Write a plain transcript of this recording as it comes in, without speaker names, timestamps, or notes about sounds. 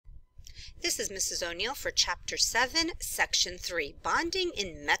This is Mrs. O'Neill for Chapter 7, Section 3, Bonding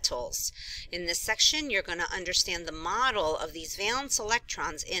in Metals. In this section, you're going to understand the model of these valence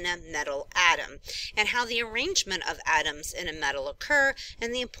electrons in a metal atom and how the arrangement of atoms in a metal occur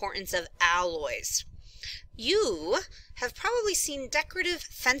and the importance of alloys. You have probably seen decorative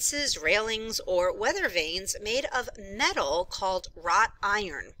fences, railings, or weather vanes made of metal called wrought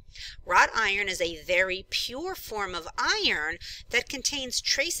iron. Wrought iron is a very pure form of iron that contains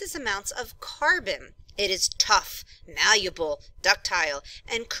trace amounts of carbon. It is tough, malleable, ductile,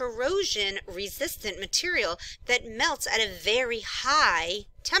 and corrosion-resistant material that melts at a very high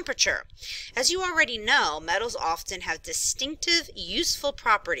temperature. As you already know, metals often have distinctive, useful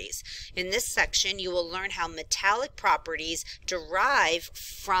properties. In this section, you will learn how metallic properties derive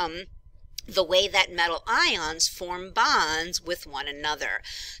from the way that metal ions form bonds with one another.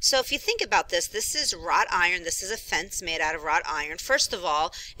 So if you think about this, this is wrought iron. This is a fence made out of wrought iron. First of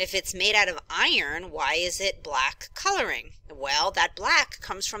all, if it's made out of iron, why is it black coloring? Well, that black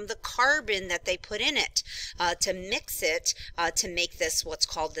comes from the carbon that they put in it to mix it to make this what's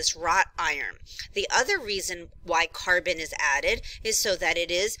called this wrought iron. The other reason why carbon is added is so that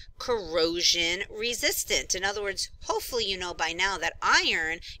it is corrosion resistant. In other words, hopefully you know by now that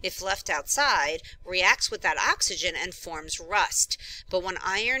iron, if left outside, reacts with that oxygen and forms rust. But when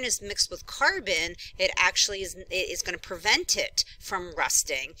iron is mixed with carbon, it actually is going to prevent it from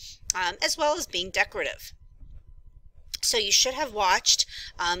rusting, as well as being decorative. So you should have watched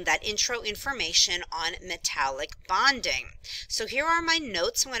that intro information on metallic bonding. So here are my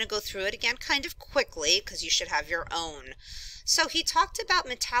notes. I'm going to go through it again kind of quickly because you should have your own. So he talked about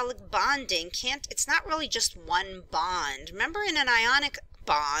metallic bonding. It's not really just one bond. Remember in an ionic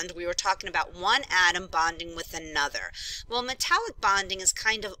bond, we were talking about one atom bonding with another. Well, metallic bonding is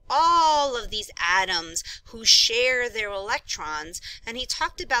kind of all of these atoms who share their electrons, and he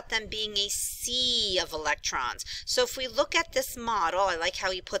talked about them being a sea of electrons. So if we look at this model, I like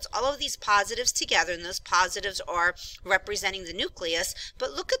how he puts all of these positives together, and those positives are representing the nucleus,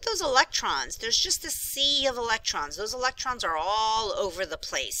 but look at those electrons. There's just a sea of electrons. Those electrons are all over the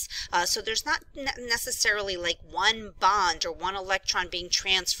place. So there's not necessarily like one bond or one electron being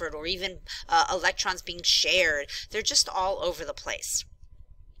transferred or even electrons being shared. They're just all over the place.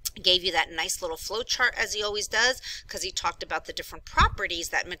 Gave you that nice little flow chart as he always does because he talked about the different properties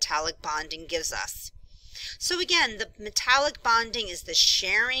that metallic bonding gives us. So again, the metallic bonding is the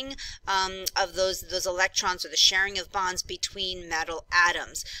sharing of those electrons, or the sharing of bonds between metal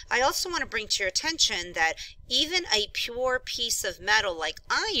atoms. I also want to bring to your attention that even a pure piece of metal like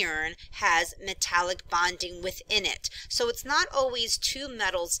iron has metallic bonding within it. So it's not always two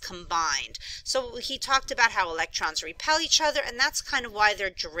metals combined. So he talked about how electrons repel each other, and that's kind of why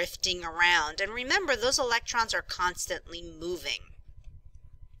they're drifting around. And remember, those electrons are constantly moving.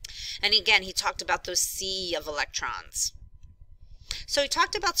 And again, he talked about those sea of electrons. So he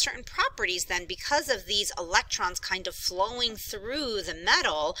talked about certain properties then, because of these electrons kind of flowing through the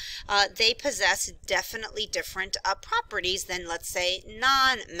metal, they possess definitely different properties than, let's say,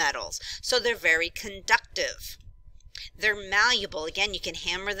 non-metals. So they're very conductive. They're malleable. Again, you can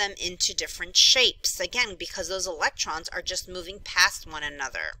hammer them into different shapes, again, because those electrons are just moving past one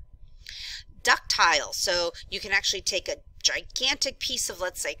another. Ductile, so you can actually take a gigantic piece of,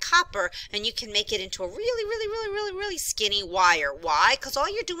 let's say, copper, and you can make it into a really skinny wire. Why? Because all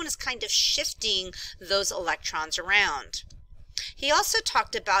you're doing is kind of shifting those electrons around. He also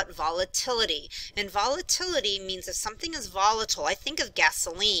talked about volatility, and volatility means if something is volatile, I think of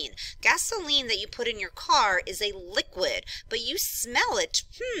gasoline. Gasoline that you put in your car is a liquid, but you smell it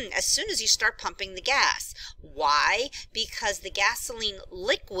as soon as you start pumping the gas. Why? Because the gasoline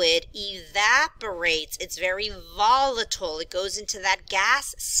liquid evaporates. It's very volatile. It goes into that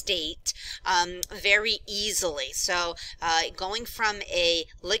gas state very easily. So going from a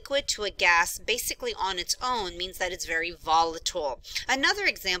liquid to a gas basically on its own means that it's very volatile. Another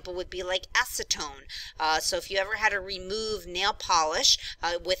example would be like acetone. So if you ever had to remove nail polish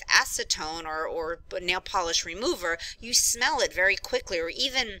with acetone or nail polish remover, you smell it very quickly, or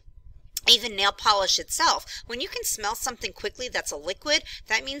even nail polish itself. When you can smell something quickly that's a liquid,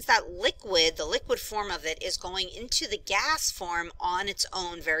 that means that liquid, the liquid form of it, is going into the gas form on its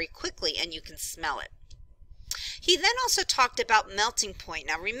own very quickly, and you can smell it. He then also talked about melting point.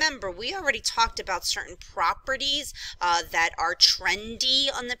 Now remember, we already talked about certain properties that are trendy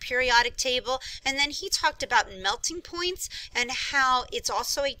on the periodic table, and then he talked about melting points and how it's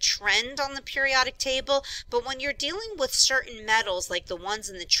also a trend on the periodic table. But when you're dealing with certain metals, like the ones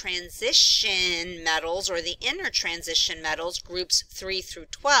in the transition metals or the inner transition metals, groups 3 through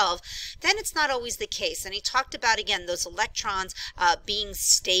 12, then it's not always the case. And he talked about, again, those electrons being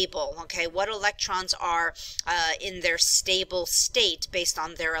stable, okay, what electrons are in their stable state based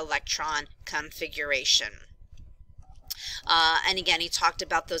on their electron configuration. And again, he talked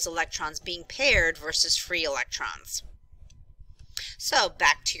about those electrons being paired versus free electrons. So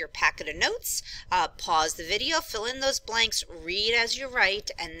back to your packet of notes, pause the video, fill in those blanks, read as you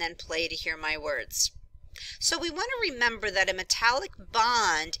write, and then play to hear my words. So we want to remember that a metallic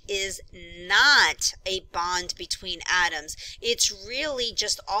bond is not a bond between atoms. It's really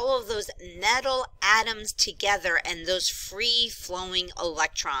just all of those metal atoms together and those free-flowing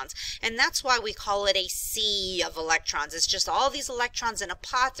electrons. And that's why we call it a sea of electrons. It's just all these electrons in a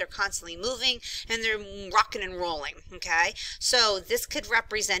pot. They're constantly moving and they're rocking and rolling, okay? So this could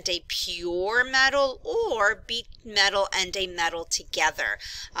represent a pure metal or be metal and a metal together.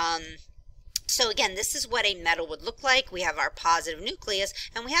 So again, this is what a metal would look like. We have our positive nucleus,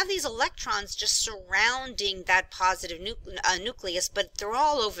 and we have these electrons just surrounding that positive nucleus, but they're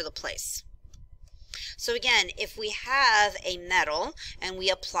all over the place. So again, if we have a metal and we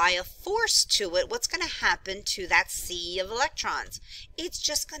apply a force to it, what's going to happen to that sea of electrons? It's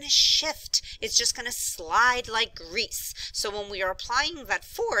just going to shift. It's just going to slide like grease. So when we are applying that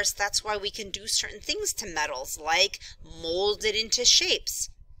force, that's why we can do certain things to metals, like mold it into shapes.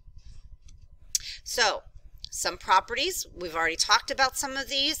 So, some properties, we've already talked about some of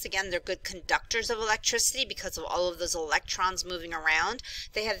these. Again, they're good conductors of electricity because of all of those electrons moving around.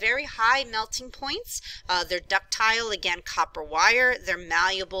 They have very high melting points. They're ductile, again, copper wire. They're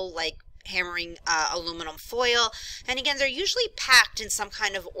malleable, like hammering aluminum foil. And again, they're usually packed in some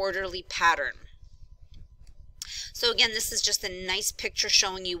kind of orderly pattern. So again, this is just a nice picture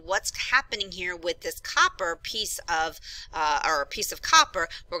showing you what's happening here with this copper piece of, or a piece of copper.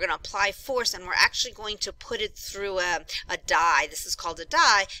 We're going to apply force and we're actually going to put it through a die. This is called a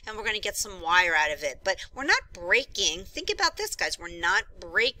die, and we're going to get some wire out of it. But we're not breaking, think about this guys, we're not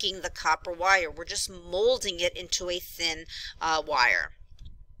breaking the copper wire. We're just molding it into a thin wire.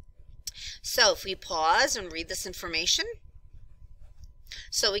 So if we pause and read this information.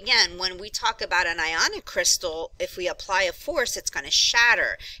 So again, when we talk about an ionic crystal, if we apply a force, it's going to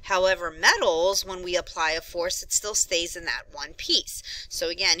shatter. However, metals, when we apply a force, it still stays in that one piece. So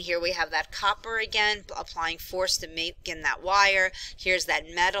again, here we have that copper again, applying force to make in that wire. Here's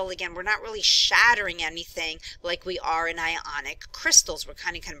that metal. Again, we're not really shattering anything like we are in ionic crystals. We're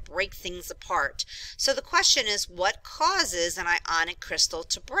kind of break things apart. So the question is, what causes an ionic crystal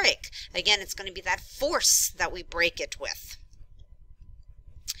to break? Again, it's going to be that force that we break it with.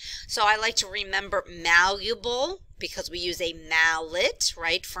 So I like to remember malleable because we use a mallet,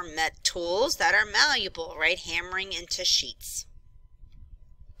 right, for tools that are malleable, right, hammering into sheets.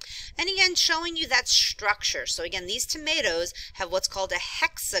 And again, showing you that structure. So again, these tomatoes have what's called a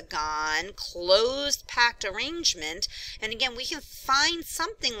hexagon closed packed arrangement. And again, we can find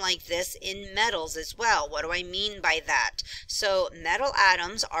something like this in metals as well. What do I mean by that? So metal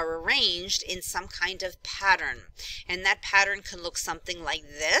atoms are arranged in some kind of pattern. And that pattern can look something like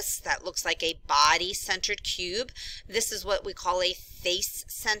this. That looks like a body-centered cube. This is what we call a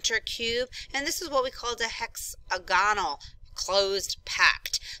face-centered cube. And this is what we call a hexagonal closed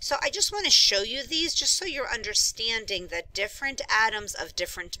packed. So I just want to show you these just so you're understanding that different atoms of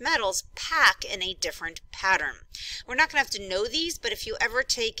different metals pack in a different pattern. We're not going to have to know these, but if you ever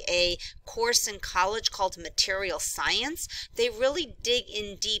take a course in college called material science, they really dig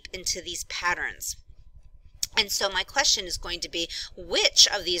in deep into these patterns. And so my question is going to be, which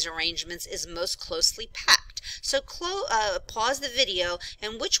of these arrangements is most closely packed? So pause the video,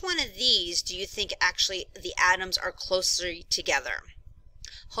 and which one of these do you think actually the atoms are closer together?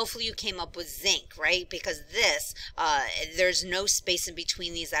 Hopefully you came up with zinc, right? Because this, there's no space in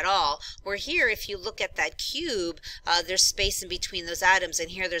between these at all. Where here, if you look at that cube, there's space in between those atoms,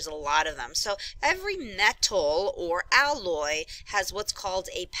 and here there's a lot of them. So every metal or alloy has what's called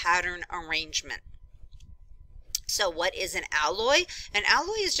a pattern arrangement. So what is an alloy? An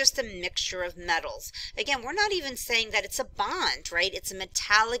alloy is just a mixture of metals. Again, we're not even saying that it's a bond, right? It's a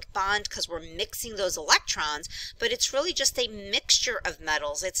metallic bond because we're mixing those electrons, but it's really just a mixture of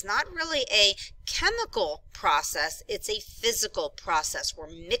metals. It's not really a chemical process, it's a physical process. We're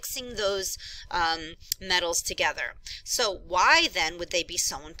mixing those metals together. So why then would they be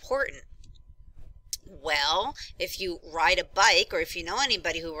so important? Well, if you ride a bike, or if you know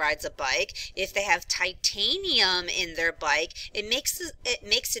anybody who rides a bike, if they have titanium in their bike, it makes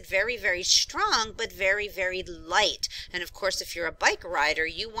it very, very strong, but very, very light. And of course, if you're a bike rider,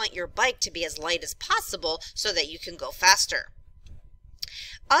 you want your bike to be as light as possible so that you can go faster.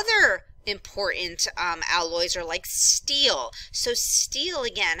 Other important alloys are like steel. So steel,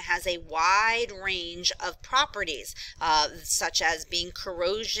 again, has a wide range of properties, such as being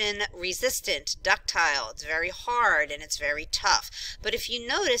corrosion resistant, ductile. It's very hard and it's very tough. But if you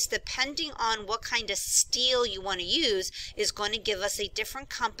notice, depending on what kind of steel you want to use is going to give us a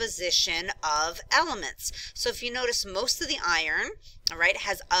different composition of elements. So if you notice, most of the iron, all right,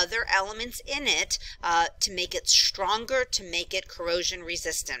 has other elements in it to make it stronger, to make it corrosion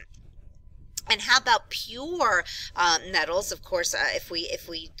resistant. And how about pure metals? Of course, if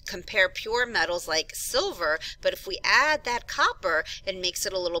we compare pure metals like silver, but if we add that copper, it makes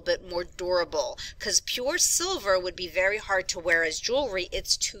it a little bit more durable. Because pure silver would be very hard to wear as jewelry.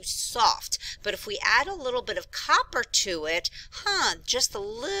 It's too soft. But if we add a little bit of copper to it, just a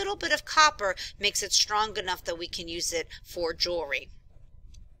little bit of copper makes it strong enough that we can use it for jewelry.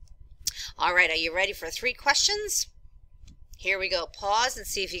 All right, are you ready for 3 questions? Here we go. Pause and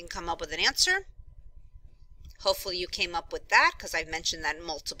see if you can come up with an answer. Hopefully you came up with that because I've mentioned that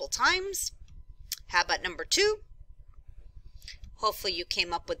multiple times. How about number 2? Hopefully you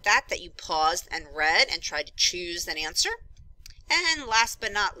came up with that you paused and read and tried to choose an answer. And last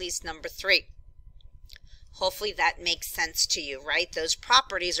but not least, number 3. Hopefully that makes sense to you, right? Those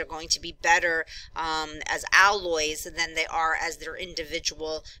properties are going to be better as alloys than they are as their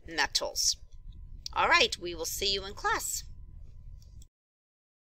individual metals. All right, we will see you in class.